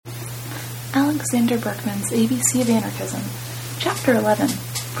Alexander Berkman's ABC of Anarchism, Chapter 11,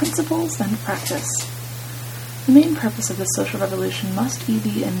 Principles and Practice. The main purpose of the social revolution must be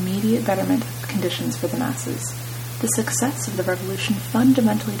the immediate betterment of conditions for the masses. The success of the revolution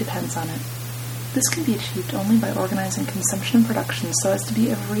fundamentally depends on it. This can be achieved only by organizing consumption and production so as to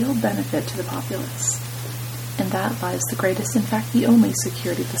be of real benefit to the populace. In that lies the greatest, in fact the only,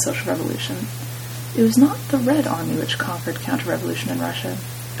 security of the social revolution. It was not the Red Army which conquered counter-revolution in Russia.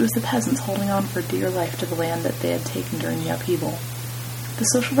 It was the peasants holding on for dear life to the land that they had taken during the upheaval. The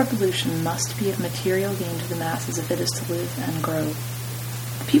social revolution must be of material gain to the masses if it is to live and grow.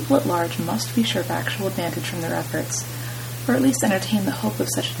 The people at large must be sure of actual advantage from their efforts, or at least entertain the hope of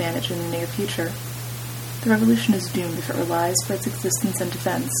such advantage in the near future. The revolution is doomed if it relies for its existence and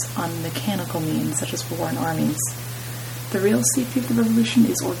defense on mechanical means such as war and armies. The real safety of the revolution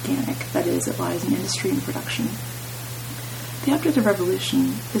is organic, that is, it lies in industry and production. The object of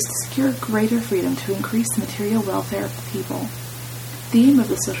revolution is to secure greater freedom to increase the material welfare of the people. The aim of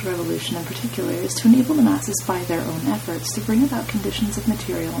the social revolution in particular is to enable the masses by their own efforts to bring about conditions of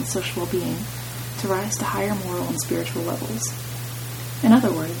material and social well-being, to rise to higher moral and spiritual levels. In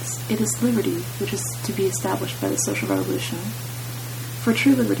other words, it is liberty which is to be established by the social revolution. For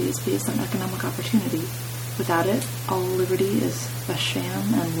true liberty is based on economic opportunity. Without it, all liberty is a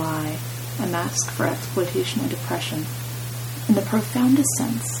sham and lie, a mask for exploitation and oppression. In the profoundest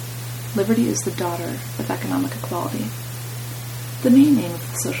sense, liberty is the daughter of economic equality. The main aim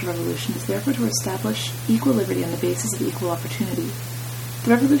of the social revolution is therefore to establish equal liberty on the basis of equal opportunity.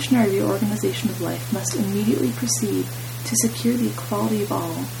 The revolutionary reorganization of life must immediately proceed to secure the equality of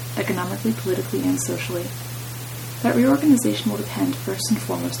all, economically, politically, and socially. That reorganization will depend first and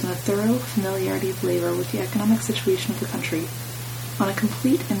foremost on a thorough familiarity of labor with the economic situation of the country, on a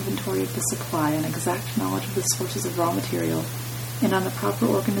complete inventory of the supply and exact knowledge of the sources of raw material, and on the proper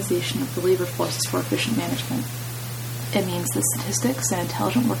organization of the labor forces for efficient management. It means that statistics and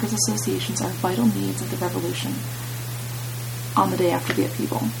intelligent workers' associations are vital needs of the revolution on the day after the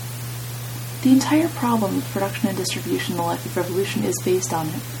upheaval. The entire problem of production and distribution in the life of revolution is based on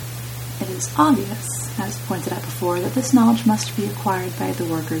it. It is obvious, as pointed out before, that this knowledge must be acquired by the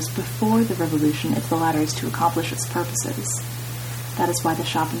workers before the revolution if the latter is to accomplish its purposes. That is why the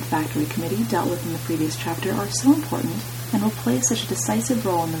Shop and Factory Committee, dealt with in the previous chapter, are so important and will play such a decisive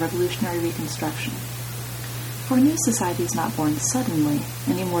role in the revolutionary reconstruction. For a new society is not born suddenly,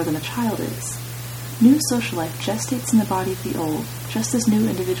 any more than a child is. New social life gestates in the body of the old, just as new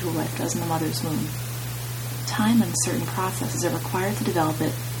individual life does in the mother's womb. Time and certain processes are required to develop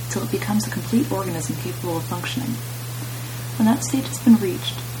it till it becomes a complete organism capable of functioning. When that stage has been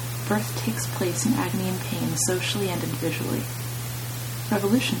reached, birth takes place in agony and pain, socially and individually.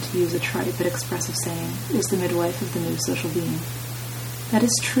 Revolution, to use a trite but expressive saying, is the midwife of the new social being. That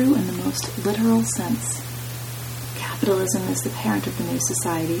is true in the most literal sense. Capitalism is the parent of the new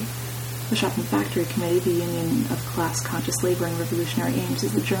society. The Shop and Factory Committee, the union of class-conscious labor and revolutionary aims,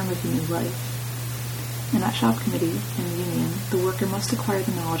 is the germ of the new life. In that shop committee and union, the worker must acquire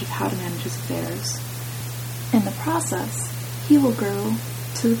the knowledge of how to manage his affairs. In the process, he will grow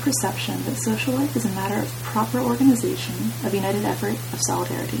to the perception that social life is a matter of proper organization, of united effort, of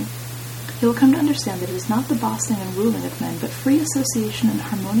solidarity. He will come to understand that it is not the bossing and ruling of men, but free association and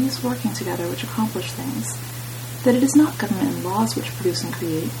harmonious working together which accomplish things. That it is not government and laws which produce and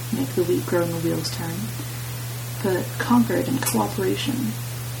create, make the wheat grow and the wheels turn, but concord and cooperation.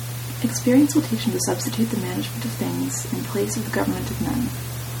 Experience will teach him to substitute the management of things in place of the government of men.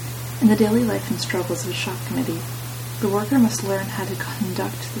 In the daily life and struggles of a shop committee, the worker must learn how to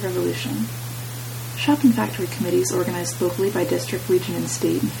conduct the revolution. Shop and factory committees, organized locally by district, region, and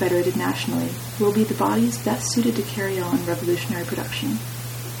state, and federated nationally, will be the bodies best suited to carry on revolutionary production.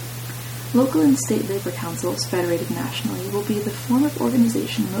 Local and state labor councils, federated nationally, will be the form of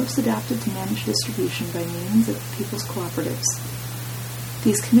organization most adapted to manage distribution by means of people's cooperatives.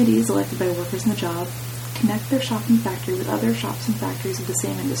 These committees, elected by workers in the job, connect their shop and factory with other shops and factories of the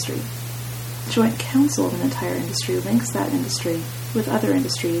same industry. The joint council of an entire industry links that industry with other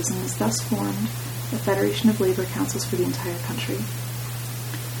industries and is thus formed a federation of labor councils for the entire country.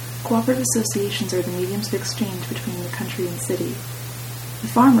 Cooperative associations are the mediums of exchange between the country and city. The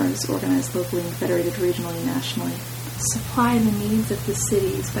farmers, organized locally and federated regionally and nationally, supply the needs of the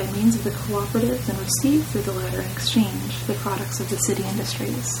cities by means of the cooperatives and receive through the latter in exchange the products of the city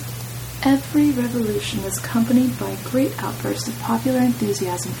industries. Every revolution is accompanied by a great outburst of popular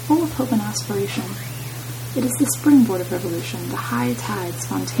enthusiasm full of hope and aspiration. It is the springboard of revolution, the high tide,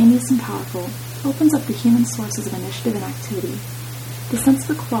 spontaneous and powerful, opens up the human sources of initiative and activity. The sense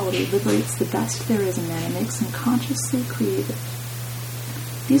of equality liberates the best there is in man and makes him consciously creative.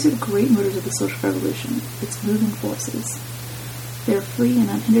 These are the great motors of the social revolution, its moving forces. Their free and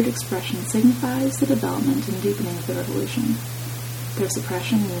unhindered expression signifies the development and deepening of the revolution. Their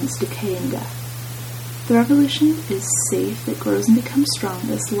suppression means decay and death. The revolution is safe, it grows and becomes strong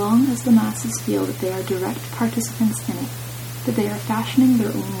as long as the masses feel that they are direct participants in it, that they are fashioning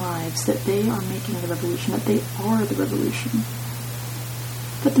their own lives, that they are making the revolution, that they are the revolution.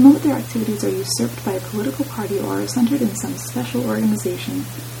 But the moment their activities are usurped by a political party or are centered in some special organization,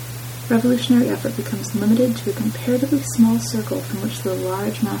 revolutionary effort becomes limited to a comparatively small circle from which the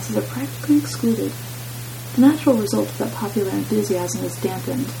large masses are practically excluded. The natural result of that popular enthusiasm is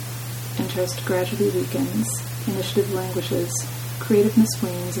dampened. Interest gradually weakens, initiative languishes, creativeness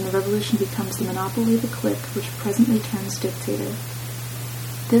wanes, and the revolution becomes the monopoly of the clique which presently turns dictator.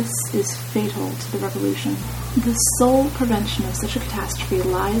 This is fatal to the revolution. The sole prevention of such a catastrophe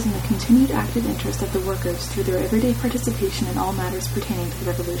lies in the continued active interest of the workers through their everyday participation in all matters pertaining to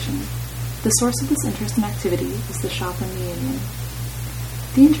the revolution. The source of this interest and activity is the shop and the union.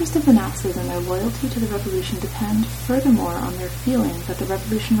 The interest of the masses and their loyalty to the revolution depend, furthermore, on their feeling that the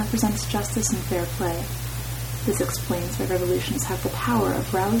revolution represents justice and fair play. This explains why revolutions have the power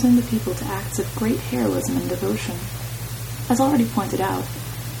of rousing the people to acts of great heroism and devotion. As already pointed out,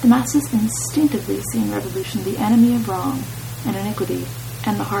 the masses instinctively see in revolution the enemy of wrong and iniquity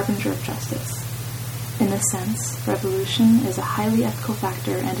and the harbinger of justice. In this sense, revolution is a highly ethical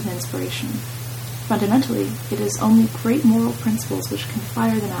factor and an inspiration. Fundamentally, it is only great moral principles which can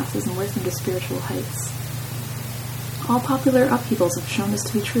fire the masses and lift them to spiritual heights. All popular upheavals have shown this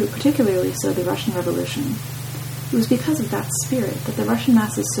to be true, particularly so the Russian Revolution. It was because of that spirit that the Russian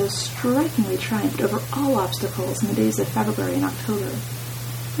masses so strikingly triumphed over all obstacles in the days of February and October.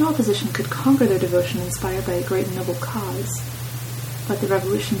 No opposition could conquer their devotion inspired by a great and noble cause. But the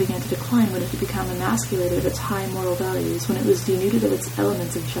revolution began to decline when it had become emasculated of its high moral values, when it was denuded of its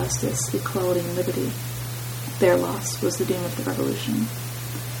elements of justice, equality, and liberty. Their loss was the doom of the revolution.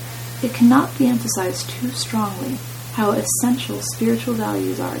 It cannot be emphasized too strongly how essential spiritual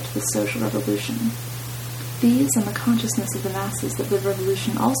values are to the social revolution. These and the consciousness of the masses that the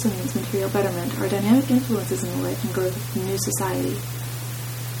revolution also means material betterment are dynamic influences in the life and growth of the new society.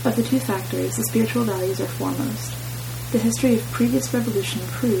 Of the two factors, the spiritual values are foremost. The history of previous revolution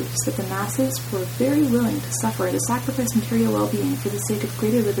proves that the masses were very willing to suffer and to sacrifice material well-being for the sake of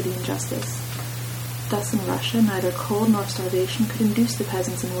greater liberty and justice. Thus in Russia, neither cold nor starvation could induce the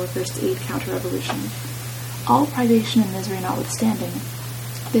peasants and workers to aid counter-revolution. All privation and misery notwithstanding,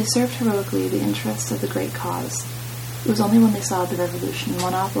 they served heroically the interests of the great cause. It was only when they saw the revolution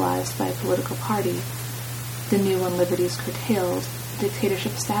monopolized by a political party, the new one liberties curtailed,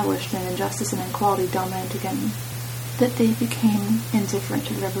 dictatorship established, and injustice and inequality dominant again, that they became indifferent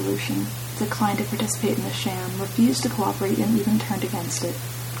to the revolution, declined to participate in the sham, refused to cooperate, and even turned against it.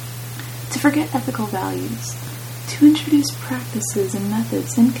 To forget ethical values, to introduce practices and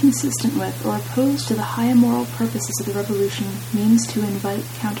methods inconsistent with or opposed to the high moral purposes of the revolution means to invite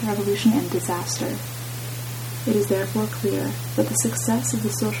counter-revolution and disaster. It is therefore clear that the success of the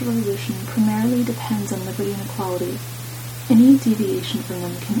social revolution primarily depends on liberty and equality. Any deviation from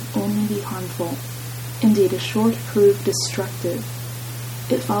them can only be harmful. Indeed, is sure to prove destructive.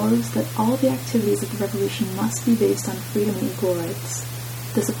 It follows that all the activities of the revolution must be based on freedom and equal rights.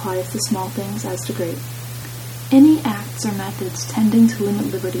 This applies to small things as to great. Any acts or methods tending to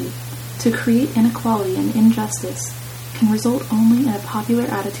limit liberty, to create inequality and injustice, can result only in a popular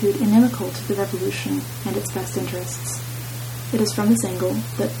attitude inimical to the revolution and its best interests. It is from this angle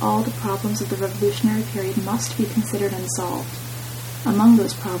that all the problems of the revolutionary period must be considered and solved. Among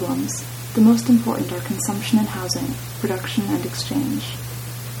those problems, the most important are consumption and housing, production and exchange.